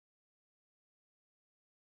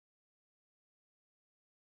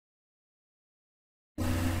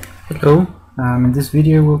Hello, in this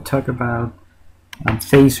video we'll talk about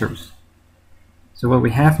phasors. So what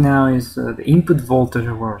we have now is the input voltage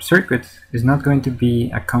of our circuit is not going to be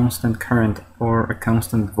a constant current or a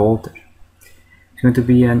constant voltage. It's going to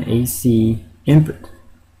be an AC input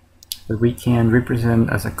that we can represent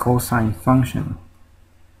as a cosine function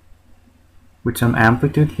with some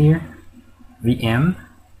amplitude here, Vm,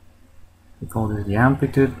 we call this the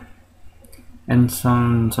amplitude, and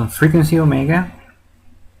some frequency omega,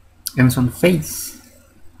 and some phase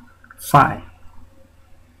phi.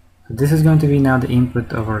 So this is going to be now the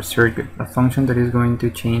input of our circuit, a function that is going to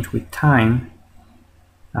change with time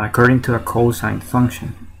according to a cosine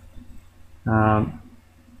function.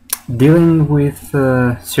 Dealing with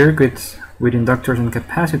circuits with inductors and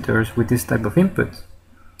capacitors with this type of input,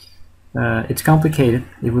 it's complicated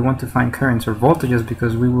if we want to find currents or voltages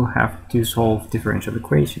because we will have to solve differential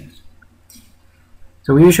equations.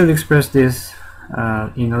 So we usually express this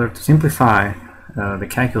in order to simplify the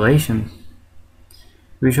calculations.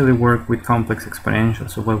 We usually work with complex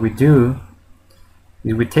exponentials. So what we do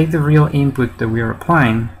is we take the real input that we are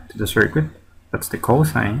applying to the circuit, that's the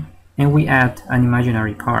cosine, and we add an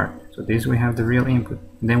imaginary part. So this we have the real input,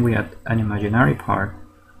 then we add an imaginary part,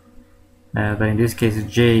 that in this case is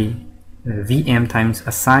Vm times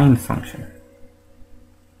a sine function.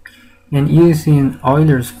 And using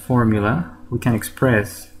Euler's formula, we can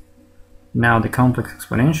express now the complex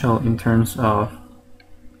exponential in terms of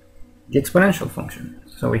the exponential function.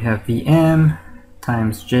 So we have Vm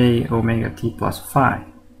times j omega t plus phi.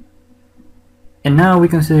 And now we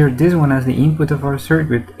consider this one as the input of our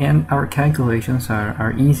circuit and our calculations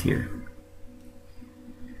are easier.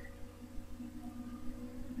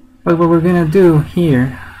 But what we're going to do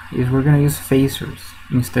here is we're going to use phasors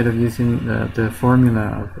instead of using the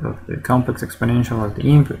formula of the complex exponential of the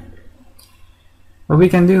input. What we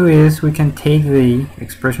can do is we can take the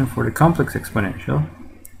expression for the complex exponential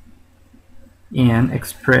and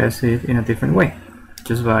express it in a different way,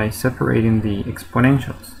 just by separating the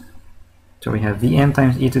exponentials. So we have Vm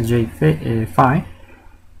times e to the j phi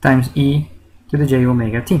times e to the j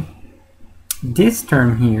omega t. This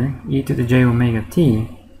term here, e to the j omega t,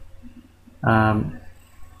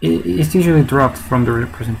 is usually dropped from the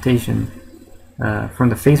representation, from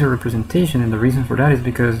the phasor representation, and the reason for that is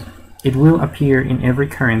because it will appear in every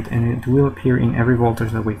current and it will appear in every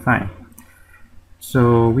voltage that we find.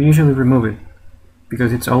 So we usually remove it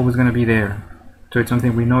because it's always going to be there. So it's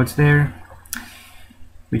something we know it's there,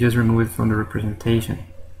 we just remove it from the representation.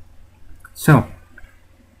 So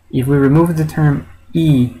if we remove the term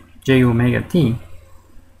e j omega t,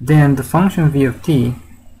 then the function v of t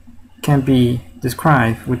can be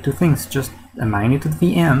described with two things, just a magnitude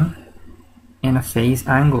Vm and a phase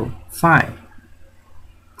angle phi.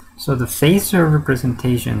 So the phasor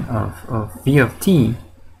representation of v of t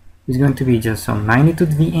is going to be just some magnitude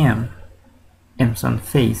Vm and some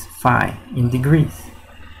phase phi in degrees.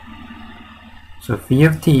 So v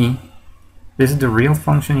of t, this is the real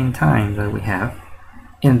function in time that we have,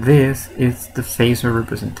 and this is the phasor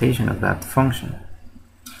representation of that function.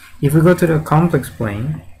 If we go to the complex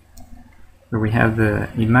plane, where we have the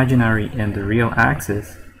imaginary and the real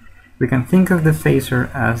axis, we can think of the phasor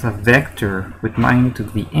as a vector with magnitude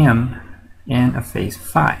Vm and a phase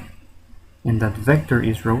phi, and that vector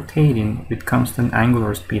is rotating with constant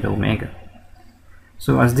angular speed omega.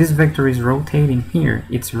 So as this vector is rotating here,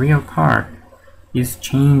 its real part is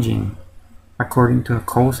changing according to a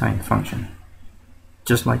cosine function,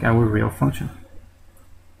 just like our real function.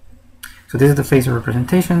 So this is the phasor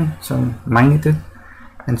representation, some magnitude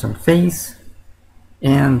and some phase,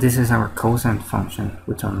 and this is our cosine function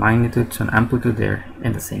with some magnitude, some amplitude there,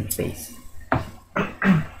 and the same phase.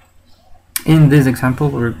 In this example,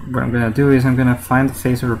 what I'm going to do is I'm going to find the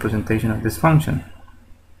phasor representation of this function.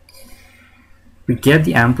 We get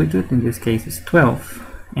the amplitude, in this case is 12,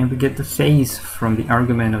 and we get the phase from the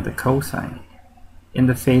argument of the cosine. And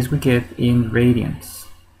the phase we get in radians.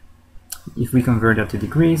 If we convert that to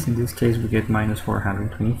degrees, in this case we get minus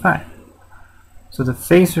 425. So the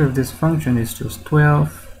phasor of this function is just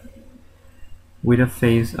 12 with a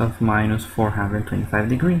phase of minus 425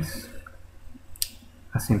 degrees.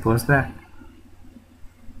 As simple as that.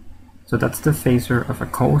 So that's the phasor of a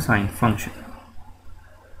cosine function.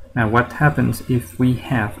 Now what happens if we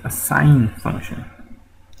have a sine function?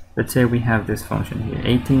 Let's say we have this function here,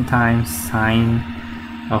 18 times sine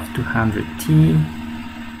of 200t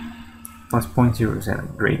plus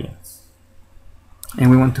 0.07 radians. And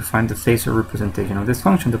we want to find the phasor representation of this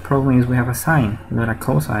function. The problem is we have a sine, not a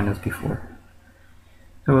cosine as before.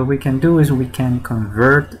 So what we can do is we can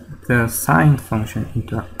convert the sine function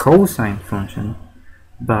into a cosine function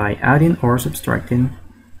by adding or subtracting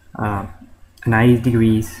a 90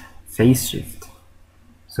 degrees phase shift.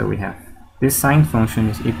 So we have this sine function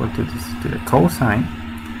is equal to the cosine,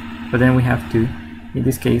 but then we have to, in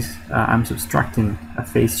this case, I'm subtracting a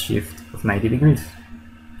phase shift of 90 degrees,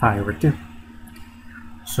 pi over 2.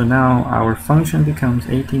 So now our function becomes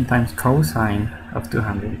 18 times cosine of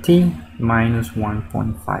 200t minus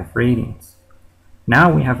 1.5 radians.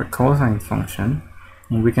 Now we have a cosine function,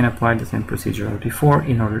 and we can apply the same procedure as before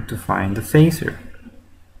in order to find the phasor.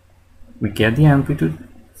 We get the amplitude,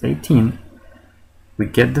 it's 18, we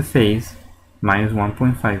get the phase, minus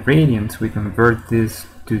 1.5 radians, we convert this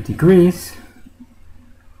to degrees,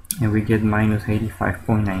 and we get minus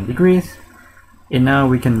 85.9 degrees. And now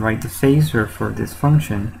we can write the phasor for this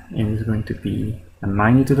function, and it's going to be a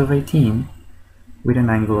magnitude of 18 with an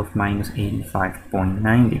angle of minus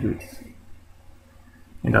 85.9 degrees.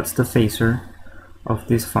 And that's the phasor of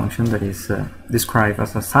this function that is described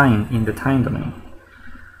as a sine in the time domain.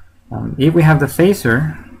 If we have the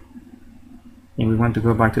phasor and we want to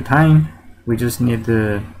go back to time, we just need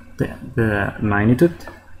the magnitude,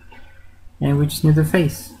 and we just need the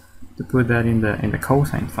phase to put that in the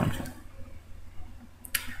cosine function.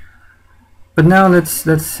 But now let's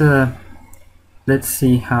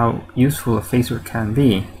see how useful a phasor can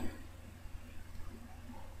be.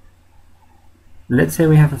 Let's say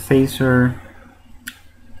we have a phasor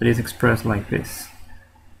that is expressed like this: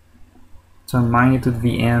 some magnitude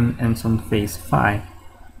Vm and some phase phi.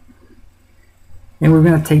 And we're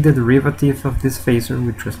going to take the derivative of this phasor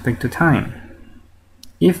with respect to time.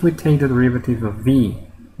 If we take the derivative of v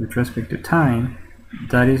with respect to time,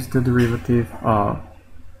 that is the derivative of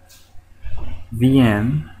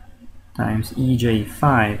Vm times ej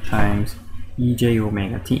phi times ej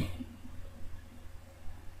omega t.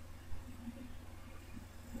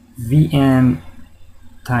 Vm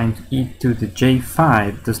times e to the j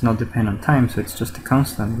phi does not depend on time, so it's just a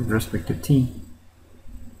constant with respect to t.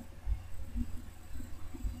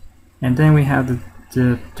 And then we have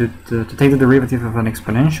to take the derivative of an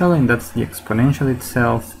exponential, and that's the exponential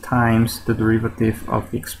itself times the derivative of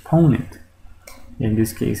the exponent. In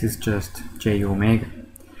this case, it's just j omega.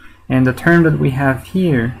 And the term that we have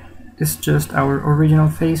here is just our original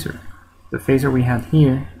phasor. The phasor we had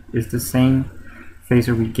here is the same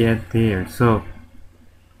phasor we get there. So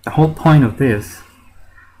the whole point of this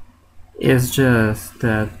is just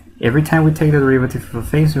that every time we take the derivative of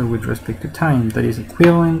a phasor with respect to time, that is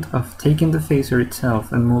equivalent of taking the phasor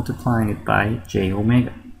itself and multiplying it by j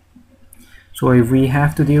omega. So if we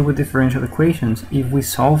have to deal with differential equations, if we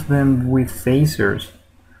solve them with phasors,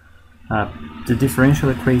 the differential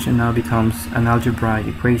equation now becomes an algebraic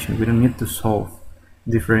equation. We don't need to solve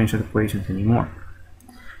differential equations anymore.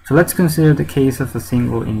 So let's consider the case of a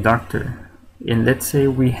single inductor. And let's say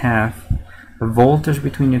we have a voltage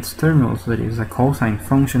between its terminals that is a cosine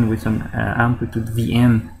function with some amplitude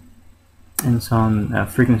Vm and some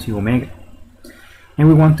frequency omega. And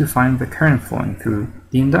we want to find the current flowing through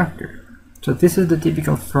the inductor. So this is the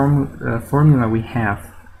typical formula we have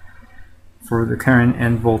for the current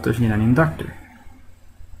and voltage in an inductor.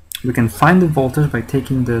 We can find the voltage by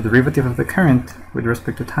taking the derivative of the current with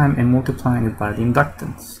respect to time and multiplying it by the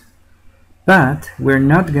inductance. But we're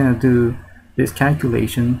not going to do this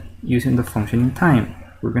calculation using the function in time.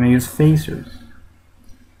 We're going to use phasors.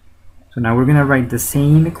 So now we're going to write the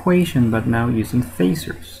same equation, but now using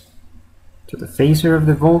phasors. So the phasor of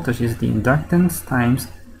the voltage is the inductance times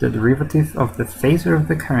the derivative of the phasor of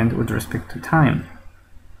the current with respect to time.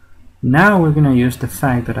 Now we're going to use the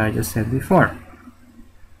fact that I just said before.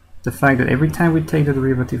 The fact that every time we take the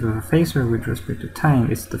derivative of a phasor with respect to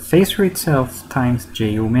time, it's the phasor itself times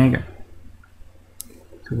j omega.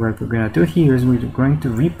 So what we're going to do here is we're going to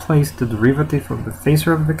replace the derivative of the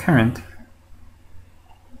phasor of the current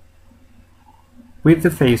with the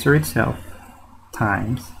phasor itself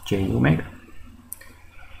times j omega.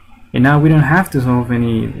 And now we don't have to solve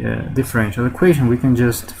any differential equation. We can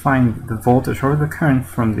just find the voltage or the current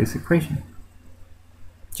from this equation.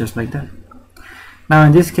 Just like that. Now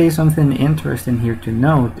in this case, something interesting here to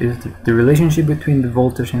note is that the relationship between the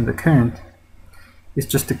voltage and the current is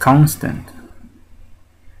just a constant.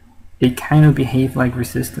 They kind of behave like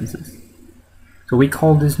resistances. So we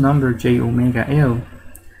call this number j omega L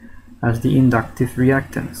as the inductive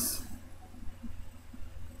reactance.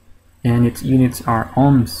 And its units are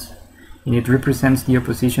ohms. And it represents the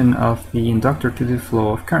opposition of the inductor to the flow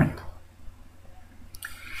of current.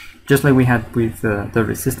 Just like we had with the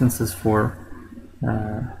resistances for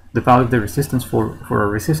the value of the resistance for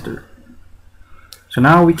a resistor. So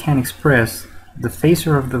now we can express the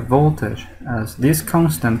phasor of the voltage as this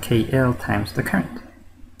constant KL times the current.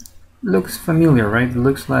 Looks familiar, right? It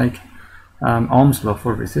looks like Ohm's law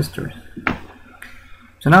for resistors.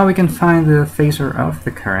 So now we can find the phasor of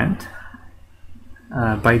the current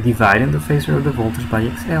by dividing the phasor of the voltage by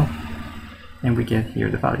XL, and we get here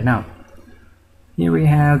the value. Now here we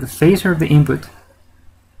have the phasor of the input.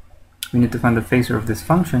 We need to find the phasor of this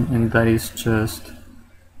function, and that is just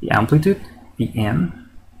the amplitude, Vm,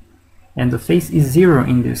 and the phase is 0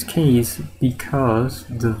 in this case because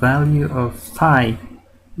the value of phi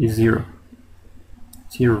is 0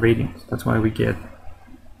 radians. That's why we get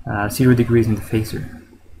 0 degrees in the phasor.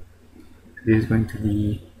 This is going to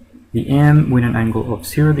be Vm with an angle of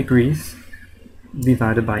 0 degrees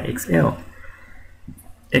divided by XL.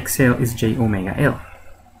 XL is j omega L.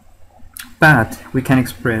 But we can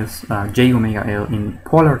express j omega L in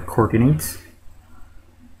polar coordinates.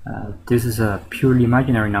 This is a purely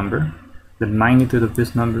imaginary number. The magnitude of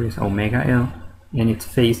this number is omega L, and its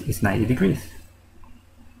phase is 90 degrees,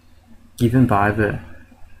 given by the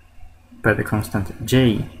constant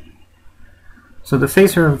j. So the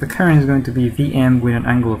phasor of the current is going to be Vm with an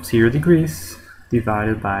angle of 0 degrees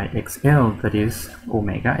divided by XL, that is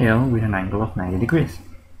omega L with an angle of 90 degrees.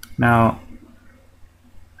 Now,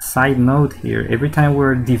 side note here, every time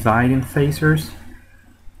we're dividing phasors,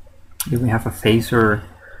 if we have a phasor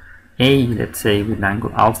A, let's say, with an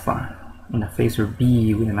angle alpha, and a phasor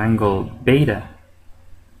B with an angle beta,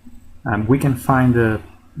 we can find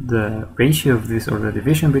the ratio of this, or the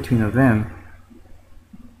division between them.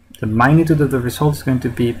 The magnitude of the result is going to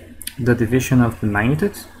be the division of the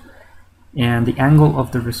magnitudes, and the angle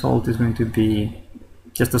of the result is going to be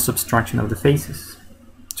just a subtraction of the phases.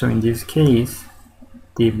 So in this case,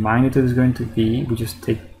 the magnitude is going to be, we just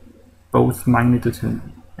take both magnitudes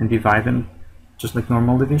and divide them just like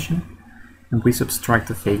normal division, and we subtract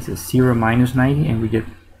the phases, 0 minus 90, and we get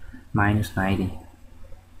minus 90.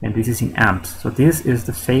 And this is in amps. So this is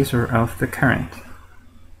the phasor of the current.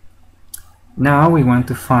 Now we want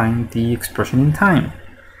to find the expression in time,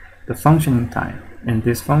 the function in time. And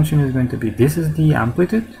this function is going to be, this is the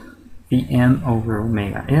amplitude, Vm over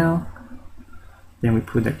omega L. Then we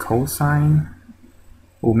put the cosine,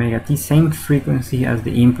 omega t, same frequency as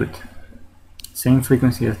the input. Same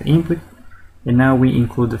frequency as the input. And now we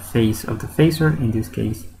include the phase of the phasor, in this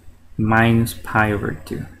case, minus pi over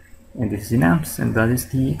 2. And this is in amps, and that is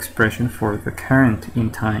the expression for the current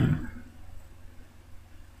in time.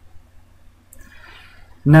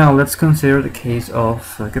 Now let's consider the case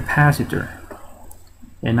of a capacitor.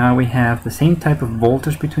 And now we have the same type of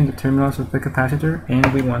voltage between the terminals of the capacitor,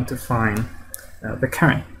 and we want to find the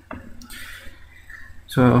current.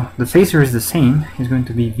 So the phasor is the same, it's going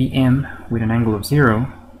to be Vm with an angle of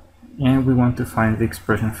 0, and we want to find the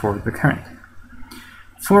expression for the current.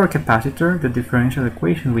 For a capacitor, the differential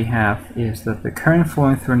equation we have is that the current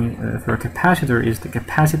flowing through a capacitor is the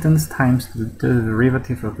capacitance times the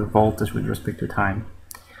derivative of the voltage with respect to time.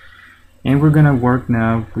 And we're going to work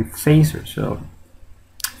now with phasor. So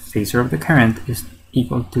phasor of the current is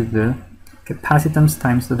equal to the capacitance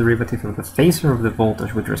times the derivative of the phasor of the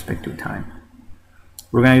voltage with respect to time.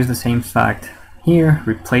 We're going to use the same fact here,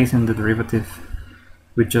 replacing the derivative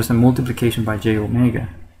with just a multiplication by j omega.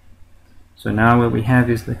 So now what we have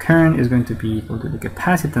is the current is going to be equal to the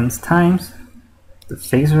capacitance times the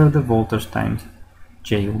phasor of the voltage times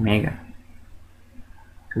j omega.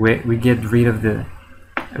 We get rid of the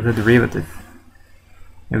derivative,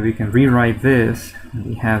 and we can rewrite this.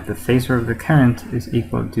 We have the phasor of the current is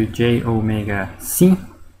equal to j omega c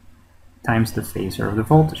times the phasor of the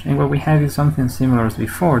voltage. And what we have is something similar as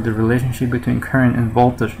before. The relationship between current and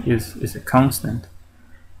voltage is a constant,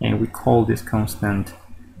 and we call this constant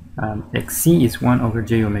xc is 1 over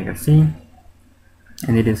j omega c,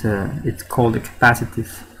 and it's called the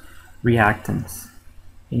capacitive reactance,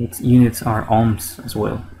 and its units are ohms as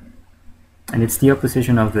well. And it's the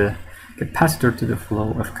opposition of the capacitor to the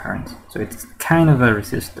flow of current. So it's kind of a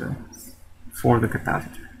resistor for the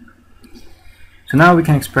capacitor. So now we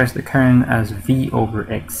can express the current as V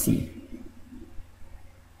over XC.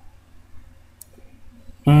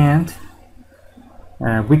 And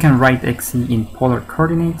we can write XC in polar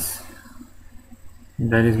coordinates.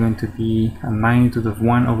 And that is going to be a magnitude of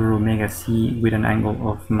 1 over omega c with an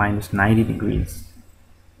angle of minus 90 degrees.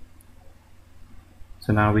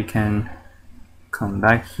 So now we can come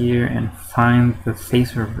back here and find the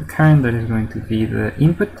phasor of the current. That is going to be the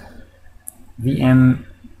input, Vm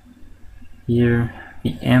here,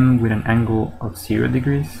 Vm with an angle of 0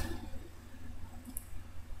 degrees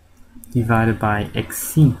divided by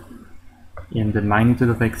xc, and the magnitude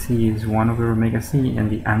of xc is 1 over omega c, and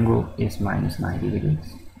the angle is minus 90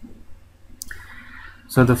 degrees.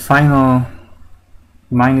 So the final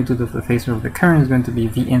magnitude of the phasor of the current is going to be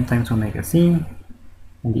Vm times omega c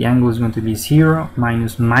and the angle is going to be 0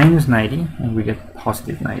 minus minus 90, and we get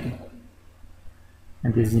positive 90.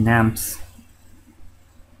 And this is in amps.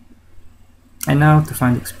 And now to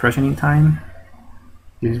find the expression in time,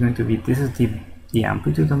 this is going to be, this is the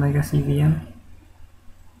amplitude omega CVM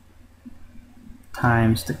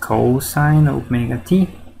times the cosine of omega t,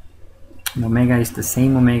 and omega is the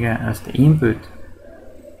same omega as the input,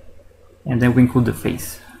 and then we include the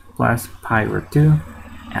phase plus pi over 2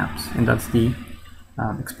 amps, and that's the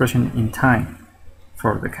expression in time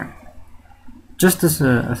for the current. Just as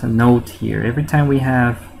a note here, every time we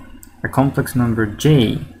have a complex number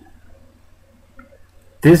j,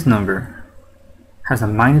 this number has a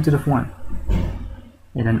magnitude of 1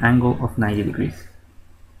 and an angle of 90 degrees.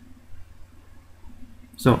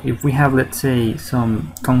 So if we have, let's say,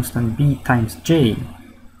 some constant b times j,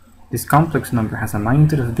 this complex number has a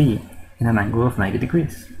magnitude of b and an angle of 90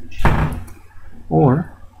 degrees.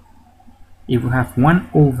 Or if we have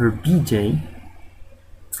 1 over bj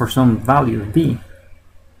for some value of b,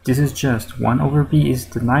 this is just 1 over b is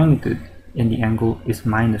the magnitude and the angle is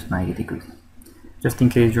minus 90 degrees. Just in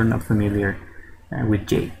case you're not familiar with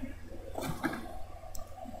j.